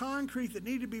section of concrete that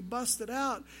needed to be busted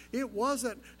out, it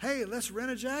wasn't, hey, let's rent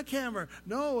a jackhammer.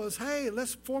 No, it was, hey,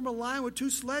 let's form a line with 2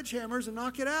 sledgehammers and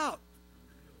knock it out.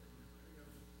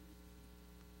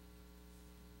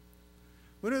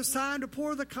 When it was time to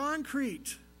pour the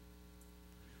concrete,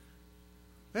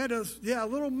 we had a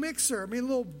little mixer, a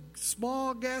little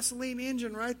small gasoline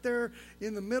engine right there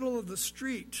in the middle of the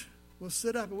street was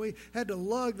set up, and we had to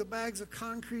lug the bags of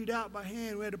concrete out by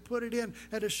hand. We had to put it in,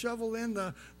 had to shovel in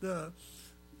the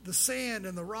sand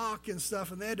and the rock and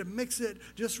stuff, and they had to mix it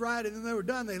just right, and then they were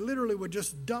done. They literally would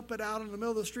just dump it out in the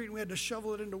middle of the street, and we had to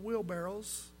shovel it into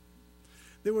wheelbarrows.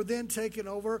 They were then taken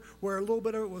over where a little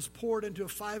bit of it was poured into a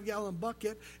 5-gallon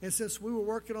bucket, and since we were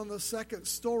working on the second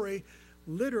story,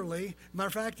 literally, matter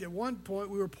of fact, at one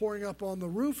point we were pouring up on the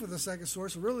roof of the second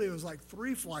story, so really it was like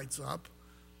 3 flights up.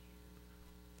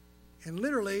 And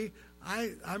literally,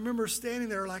 I remember standing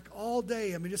there like all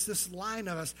day, just this line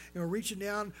of us, and we're reaching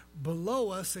down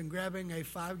below us and grabbing a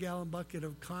 5-gallon bucket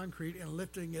of concrete and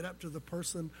lifting it up to the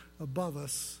person above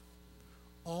us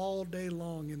all day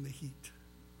long in the heat.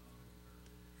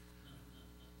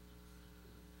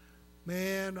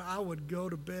 Man, I would go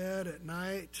to bed at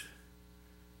night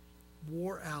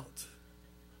wore out.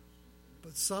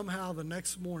 But somehow the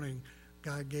next morning,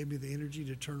 God gave me the energy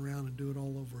to turn around and do it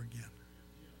all over again.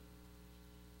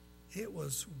 It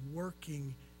was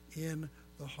working in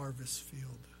the harvest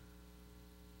field.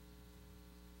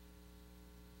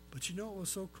 But you know what was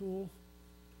so cool?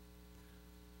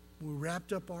 We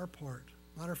wrapped up our part.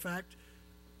 Matter of fact,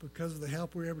 because of the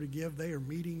help we were able to give, they are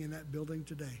meeting in that building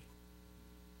today.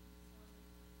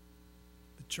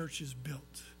 The church is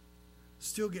built.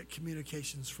 Still get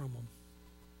communications from them.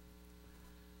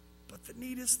 But the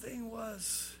neatest thing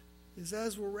is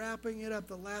as we're wrapping it up,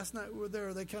 the last night we were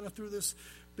there, they kind of threw this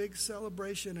big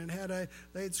celebration and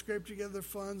they had scraped together their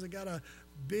funds and got a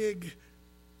big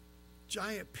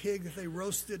giant pig that they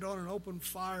roasted on an open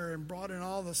fire and brought in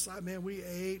all the side. Man, we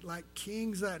ate like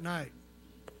kings that night.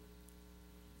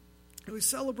 And we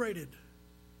celebrated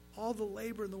all the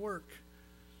labor and the work.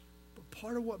 But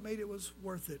part of what made it was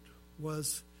worth it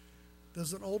was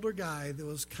there's an older guy that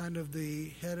was kind of the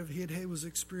head of, he was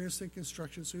experienced in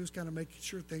construction, so he was kind of making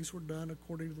sure things were done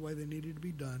according to the way they needed to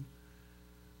be done.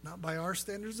 Not by our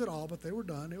standards at all, but they were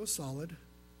done. It was solid.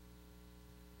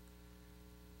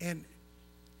 And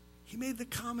he made the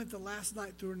comment the last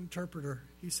night through an interpreter.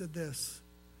 He said this.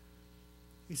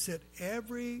 He said,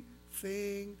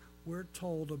 everything we're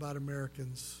told about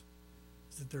Americans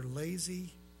is that they're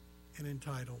lazy and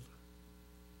entitled.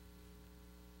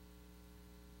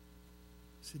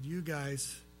 He said, you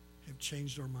guys have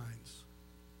changed our minds.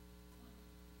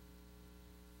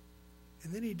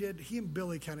 And then he and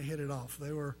Billy kind of hit it off.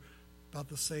 They were about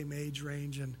the same age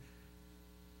range, and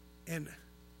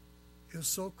it was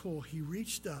so cool. He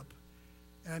reached up,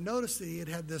 and I noticed that he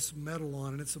had this medal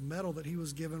on, and it's a medal that he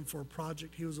was given for a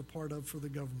project he was a part of for the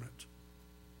government.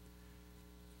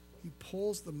 He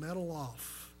pulls the medal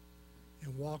off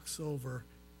and walks over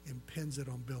and pins it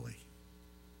on Billy.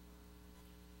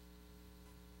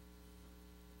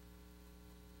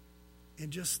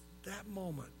 In just that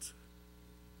moment,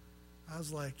 I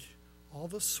was like, all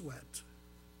the sweat,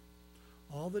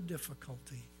 all the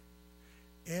difficulty,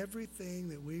 everything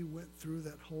that we went through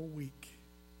that whole week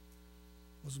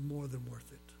was more than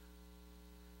worth it.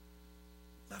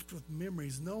 Left with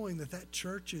memories, knowing that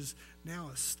church is now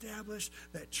established,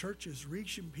 that church is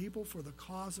reaching people for the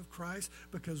cause of Christ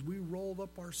because we rolled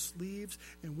up our sleeves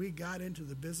and we got into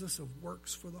the business of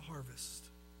works for the harvest.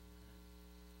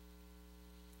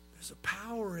 There's a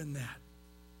power in that.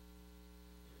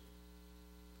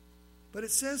 But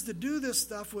it says to do this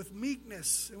stuff with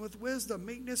meekness and with wisdom.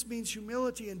 Meekness means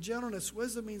humility and gentleness.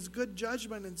 Wisdom means good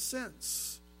judgment and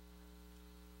sense.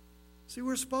 See,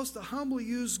 we're supposed to humbly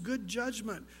use good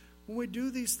judgment when we do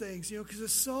these things, because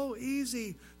it's so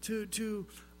easy to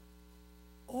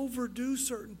overdo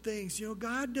certain things.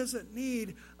 God doesn't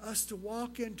need us to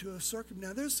walk into a circumstance.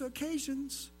 Now, there's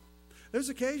occasions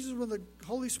when the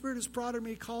Holy Spirit has prodded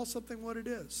me to call something what it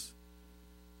is.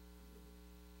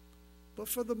 But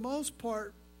for the most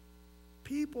part,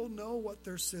 People know what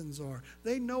their sins are.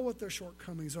 They know what their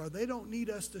shortcomings are. They don't need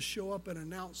us to show up and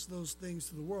announce those things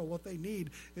to the world. What they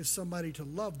need is somebody to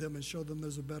love them and show them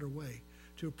there's a better way,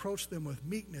 to approach them with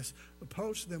meekness,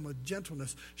 approach them with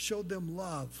gentleness, show them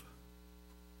love,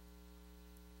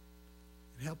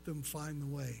 and help them find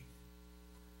the way.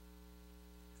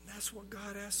 And that's what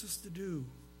God asks us to do.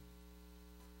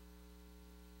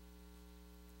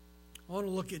 I want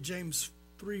to look at James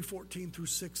 3:14 through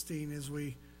 16 as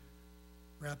we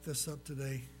wrap this up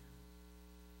today.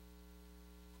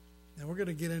 And we're going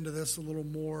to get into this a little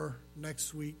more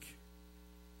next week.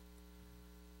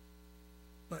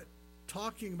 But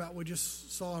talking about what we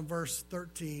just saw in verse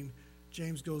 13,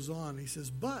 James goes on. He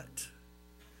says, but,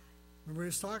 remember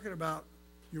he's talking about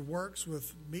your works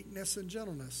with meekness and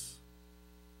gentleness.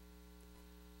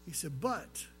 He said,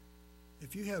 but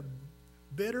if you have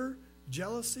bitter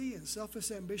jealousy and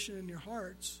selfish ambition in your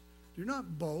hearts, do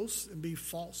not boast and be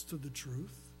false to the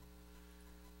truth.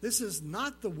 This is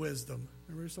not the wisdom.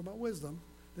 Remember, we're talking about wisdom.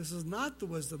 This is not the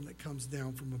wisdom that comes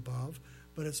down from above,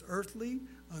 but it's earthly,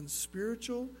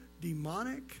 unspiritual,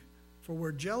 demonic. For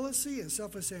where jealousy and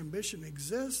selfish ambition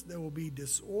exist, there will be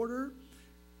disorder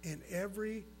and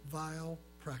every vile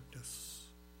practice.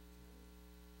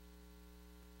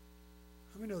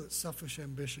 How many know that selfish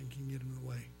ambition can get in the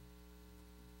way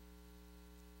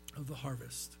of the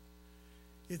harvest?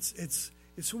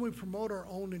 It's when we promote our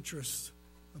own interests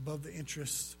above the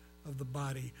interests of the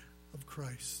body of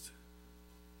Christ.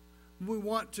 We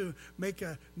want to make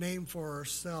a name for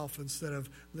ourselves instead of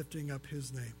lifting up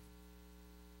his name.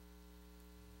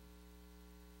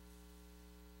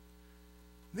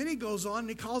 Then he goes on and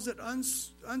he calls it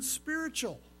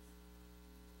unspiritual.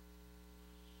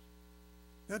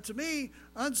 Now, to me,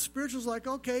 unspiritual is like,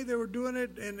 okay, they were doing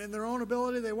it in their own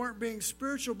ability. They weren't being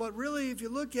spiritual. But really, if you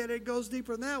look at it, it goes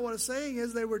deeper than that. What it's saying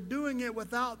is they were doing it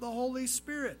without the Holy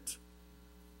Spirit.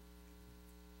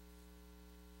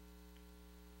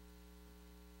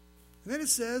 And then it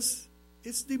says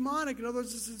it's demonic. In other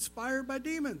words, it's inspired by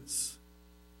demons.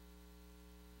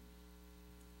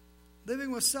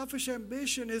 Living with selfish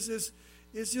ambition is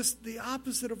just the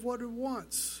opposite of what it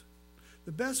wants.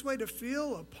 The best way to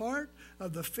feel a part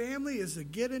of the family is to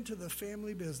get into the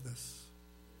family business.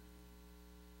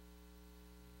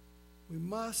 We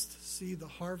must see the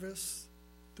harvest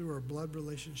through our blood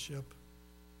relationship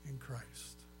in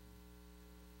Christ.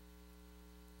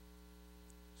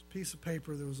 There's a piece of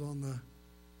paper that was on the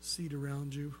seat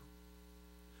around you.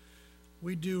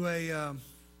 We do a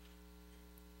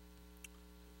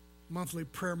monthly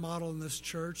prayer model in this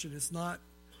church, and it's not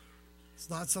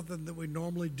something that we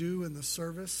normally do in the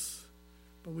service,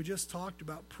 but we just talked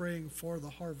about praying for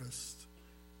the harvest.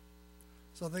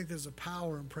 So I think there's a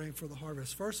power in praying for the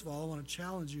harvest. First of all, I want to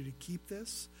challenge you to keep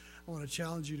this. I want to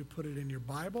challenge you to put it in your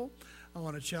Bible. I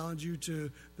want to challenge you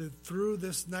to, through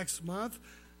this next month,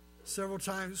 several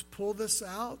times pull this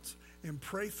out and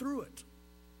pray through it.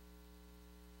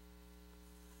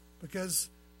 Because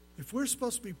if we're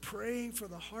supposed to be praying for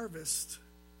the harvest,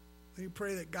 we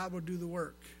pray that God will do the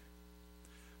work.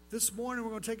 This morning,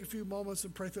 we're going to take a few moments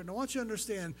and pray through it. And I want you to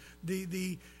understand,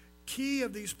 the key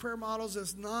of these prayer models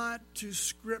is not to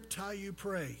script how you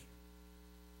pray.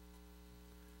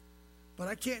 But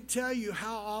I can't tell you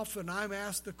how often I'm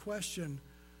asked the question,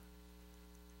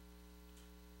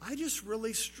 I just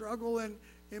really struggle in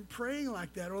praying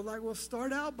like that. Or like, we'll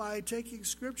start out by taking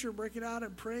Scripture, break it out,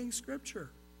 and praying Scripture.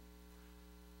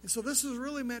 And so this is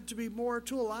really meant to be more a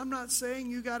tool. I'm not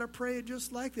saying you got to pray it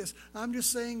just like this. I'm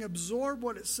just saying absorb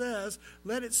what it says,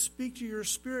 let it speak to your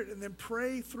spirit, and then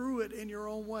pray through it in your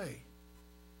own way.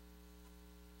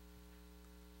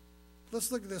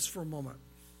 Let's look at this for a moment.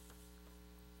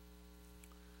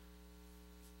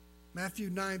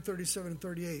 Matthew 9:37 and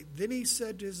 38. Then he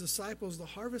said to his disciples, the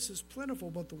harvest is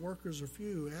plentiful, but the workers are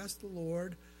few. Ask the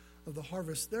Lord of the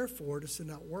harvest, therefore, to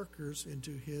send out workers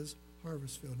into his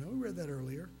harvest field. Now, we read that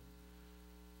earlier.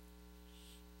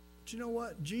 But you know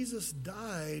what? Jesus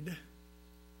died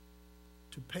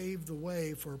to pave the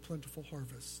way for a plentiful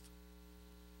harvest.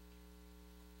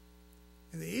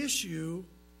 And the issue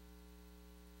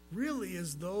really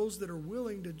is those that are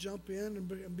willing to jump in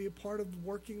and be a part of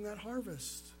working that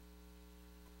harvest.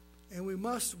 And we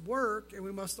must work, and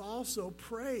we must also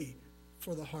pray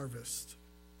for the harvest.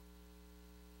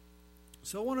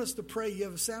 So I want us to pray. You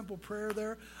have a sample prayer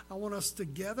there. I want us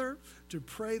together to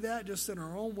pray that just in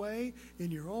our own way, in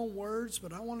your own words.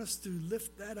 But I want us to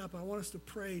lift that up. I want us to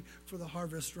pray for the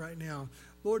harvest right now.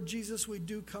 Lord Jesus, we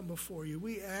do come before you.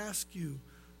 We ask you,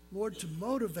 Lord, to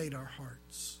motivate our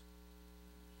hearts.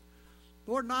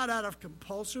 Lord, not out of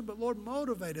compulsion, but Lord,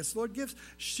 motivate us. Lord,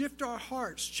 shift our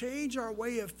hearts, change our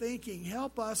way of thinking.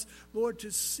 Help us, Lord,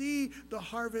 to see the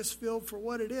harvest field for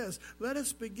what it is. Let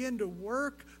us begin to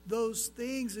work those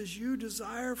things as you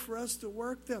desire for us to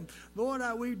work them. Lord,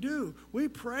 we do. We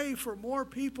pray for more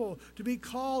people to be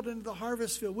called into the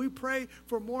harvest field. We pray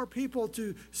for more people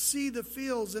to see the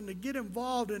fields and to get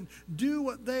involved and do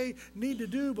what they need to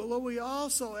do. But Lord, we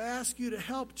also ask you to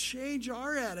help change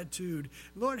our attitude.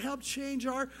 Lord, help change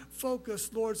our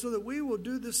focus, Lord, so that we will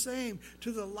do the same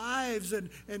to the lives and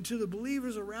to the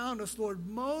believers around us. Lord,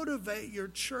 motivate your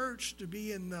church to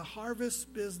be in the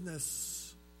harvest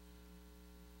business.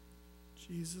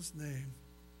 In Jesus' name.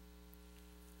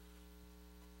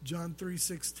 John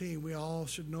 3:16, we all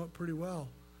should know it pretty well.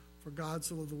 For God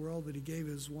so loved the world that he gave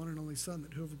his one and only Son,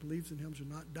 that whoever believes in him should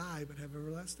not die but have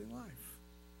everlasting life.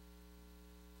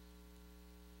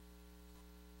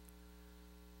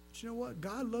 You know what?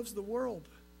 God loves the world.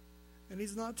 And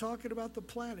he's not talking about the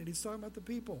planet. He's talking about the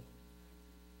people.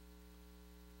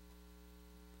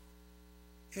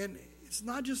 And it's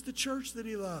not just the church that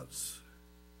he loves.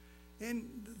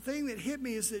 And the thing that hit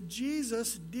me is that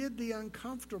Jesus did the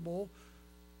uncomfortable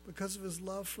because of his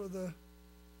love for the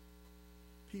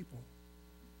people.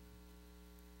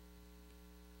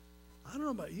 I don't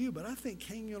know about you, but I think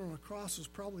hanging on a cross was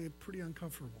probably pretty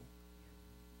uncomfortable.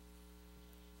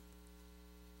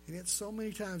 And yet so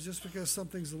many times, just because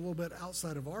something's a little bit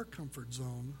outside of our comfort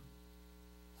zone,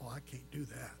 I can't do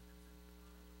that.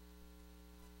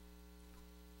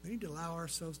 We need to allow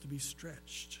ourselves to be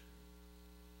stretched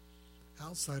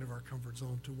outside of our comfort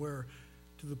zone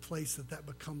to the place that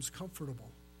becomes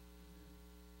comfortable.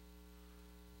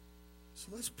 So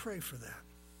let's pray for that.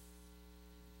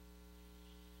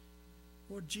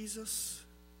 Lord Jesus,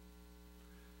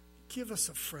 give us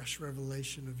a fresh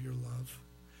revelation of your love.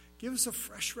 Give us a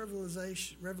fresh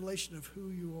revelation of who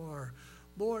you are.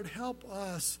 Lord, help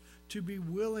us to be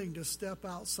willing to step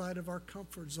outside of our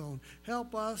comfort zone.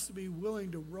 Help us to be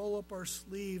willing to roll up our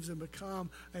sleeves and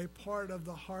become a part of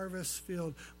the harvest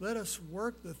field. Let us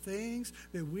work the things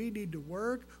that we need to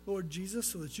work, Lord Jesus,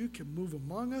 so that you can move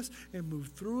among us and move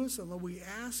through us. And Lord, we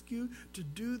ask you to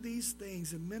do these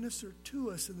things and minister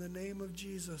to us in the name of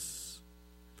Jesus.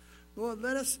 Lord,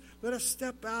 let us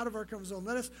step out of our comfort zone.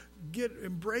 Let us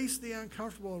embrace the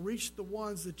uncomfortable and reach the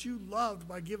ones that you loved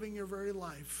by giving your very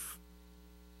life.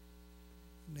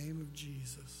 In the name of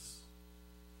Jesus.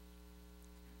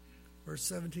 Verse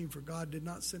 17, for God did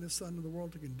not send his Son into the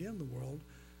world to condemn the world,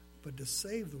 but to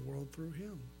save the world through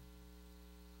him.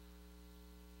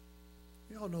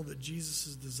 We all know that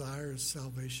Jesus' desire is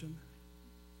salvation.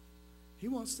 He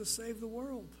wants to save the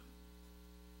world.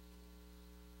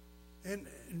 And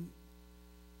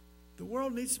the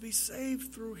world needs to be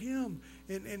saved through him.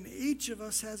 And each of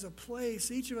us has a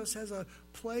place. Each of us has a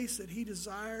place that he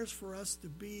desires for us to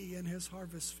be in his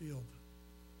harvest field.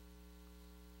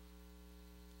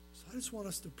 So I just want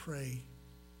us to pray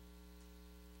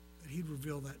that he'd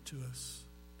reveal that to us.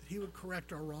 That he would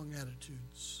correct our wrong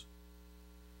attitudes.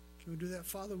 Can we do that?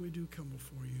 Father, we do come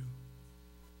before you.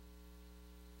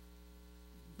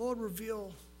 Lord,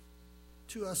 reveal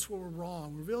to us where we're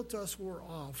wrong. Reveal to us where we're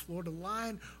off. Lord,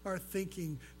 align our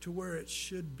thinking to where it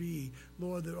should be.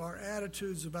 Lord, that our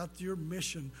attitudes about your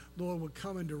mission, Lord, would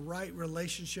come into right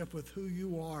relationship with who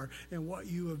you are and what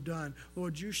you have done.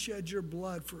 Lord, you shed your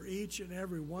blood for each and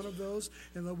every one of those,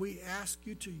 and Lord, we ask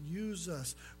you to use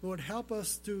us. Lord, help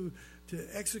us to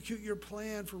execute your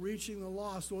plan for reaching the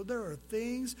lost. Lord, there are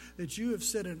things that you have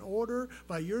set in order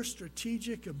by your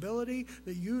strategic ability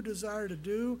that you desire to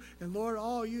do. And Lord,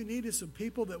 all you need is some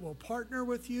people that will partner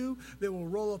with you, that will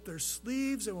roll up their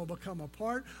sleeves and will become a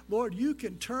part. Lord, you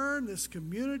can turn this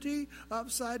community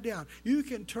upside down. You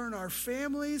can turn our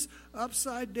families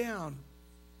upside down,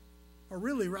 or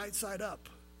really right side up,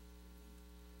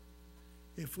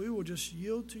 if we will just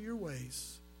yield to your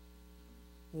ways,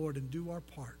 Lord, and do our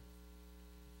part.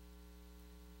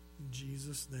 In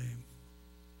Jesus' name.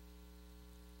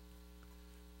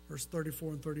 Verse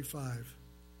 34 and 35.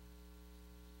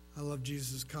 I love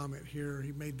Jesus' comment here.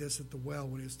 He made this at the well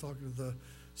when he was talking to the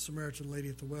Samaritan lady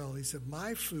at the well. He said,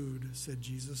 my food, said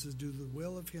Jesus, is do the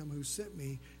will of him who sent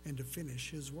me and to finish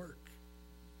his work.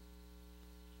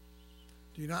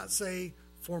 Do you not say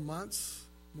 4 months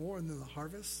more and then the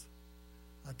harvest?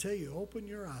 I tell you, open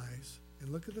your eyes and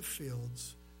look at the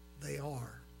fields. They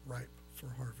are ripe for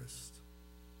harvest.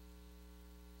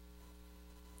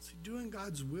 See, doing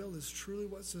God's will is truly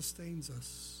what sustains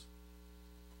us.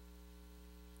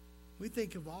 We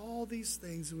think of all these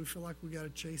things that we feel like we got to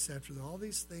chase after, all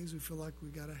these things we feel like we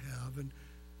got to have. And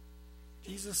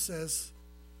Jesus says,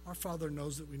 our Father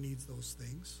knows that we need those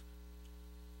things.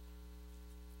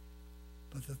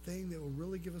 But the thing that will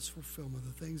really give us fulfillment,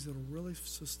 the things that will really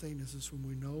sustain us, is when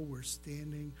we know we're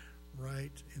standing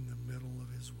right in the middle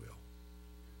of his will.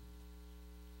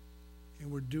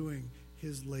 And we're doing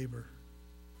his labor.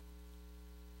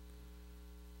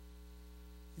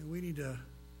 And we need to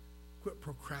quit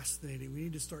procrastinating. We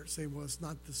need to start saying, well, it's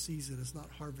not the season. It's not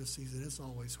harvest season. It's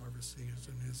always harvest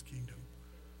season in his kingdom.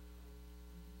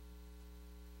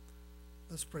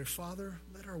 Let's pray. Father,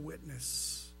 let our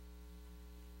witness,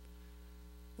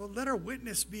 well, let our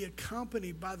witness be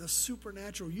accompanied by the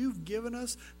supernatural. You've given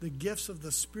us the gifts of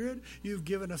the Spirit. You've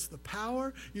given us the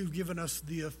power. You've given us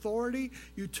the authority.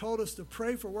 You told us to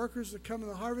pray for workers to come in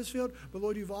the harvest field. But,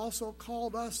 Lord, you've also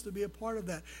called us to be a part of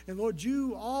that. And, Lord,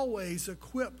 you always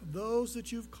equip those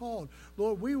that you've called.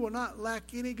 Lord, we will not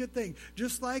lack any good thing.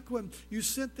 Just like when you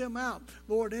sent them out,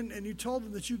 Lord, and you told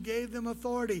them that you gave them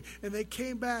authority. And they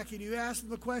came back and you asked them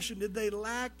the question, did they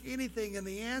lack anything? And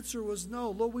the answer was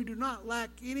no. Lord, we do not lack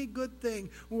any good thing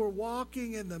when we're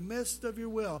walking in the midst of your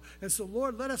will. And so,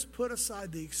 Lord, let us put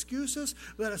aside the excuses.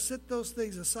 Let us set those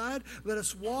things aside. Let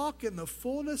us walk in the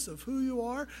fullness of who you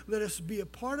are. Let us be a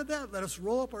part of that. Let us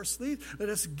roll up our sleeves. Let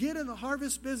us get in the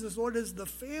harvest business. Lord, it is the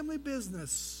family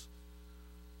business.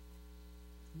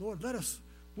 Lord,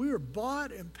 we are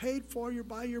bought and paid for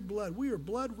by your blood. We are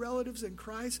blood relatives in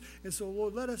Christ. And so,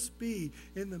 Lord, let us be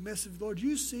in the midst of, Lord,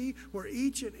 you see where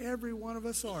each and every one of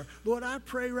us are. Lord, I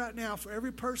pray right now for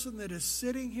every person that is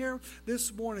sitting here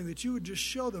this morning that you would just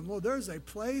show them, Lord, there's a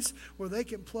place where they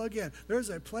can plug in. There's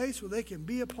a place where they can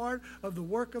be a part of the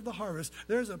work of the harvest.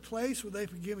 There's a place where they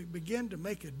can begin to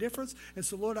make a difference. And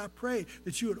so, Lord, I pray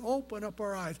that you would open up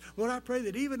our eyes. Lord, I pray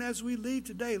that even as we leave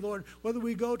today, Lord, whether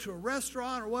we go to a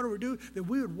restaurant or whatever we do, that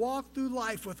we would walk through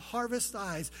life with harvest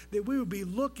eyes, that we would be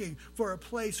looking for a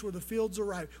place where the fields are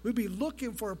ripe. We'd be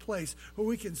looking for a place where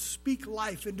we can speak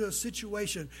life into a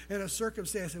situation and a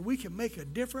circumstance, and we can make a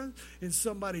difference in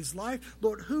somebody's life.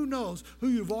 Lord, who knows who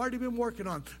you've already been working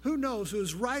on? Who knows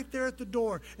who's right there at the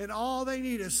door, and all they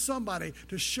need is somebody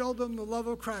to show them the love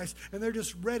of Christ, and they're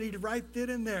just ready to right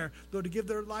then and there, Lord, to give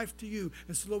their life to you.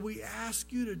 And so, Lord, we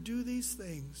ask you to do these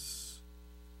things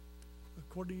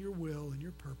according to your will and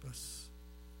your purpose.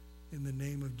 In the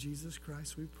name of Jesus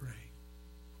Christ we pray.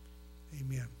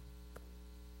 Amen.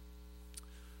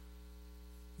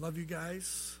 Love you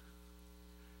guys.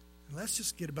 And let's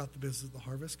just get about the business of the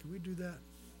harvest. Can we do that?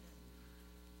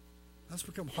 Let's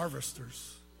become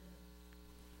harvesters.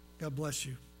 God bless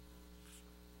you.